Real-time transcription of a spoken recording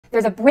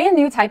There's a brand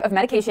new type of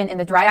medication in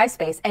the dry eye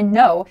space, and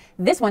no,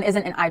 this one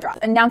isn't an eye drop,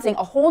 announcing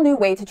a whole new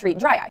way to treat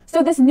dry eye.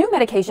 So this new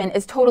medication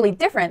is totally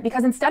different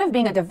because instead of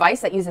being a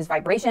device that uses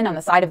vibration on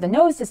the side of the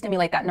nose to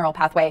stimulate that neural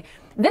pathway,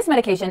 this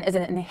medication is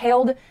an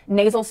inhaled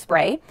nasal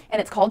spray,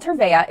 and it's called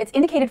TYRVAYA. It's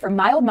indicated for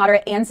mild,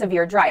 moderate, and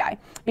severe dry eye.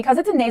 Because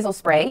it's a nasal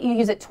spray, you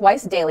use it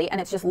twice daily, and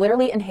it's just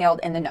literally inhaled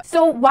in the nose.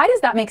 So why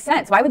does that make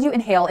sense? Why would you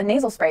inhale a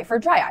nasal spray for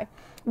dry eye?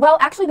 Well,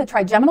 actually, the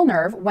trigeminal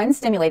nerve, when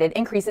stimulated,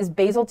 increases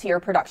basal tear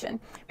production.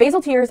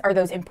 Basal tears are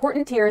those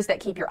important tears that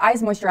keep your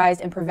eyes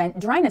moisturized and prevent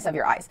dryness of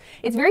your eyes.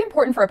 It's very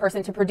important for a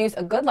person to produce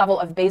a good level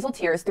of basal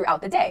tears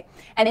throughout the day.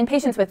 And in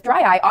patients with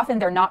dry eye, often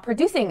they're not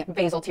producing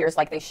basal tears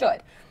like they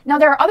should. Now,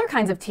 there are other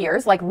kinds of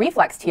tears, like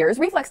reflex tears.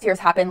 Reflex tears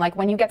happen like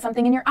when you get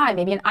something in your eye,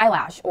 maybe an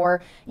eyelash,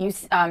 or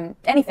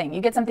anything.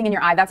 You get something in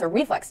your eye, that's a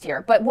reflex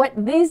tear. But what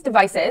these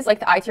devices, like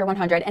the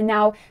iTear100, and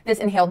now this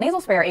inhaled nasal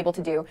spray are able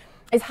to do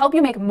is help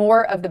you make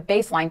more of the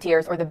baseline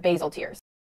tears or the basal tears.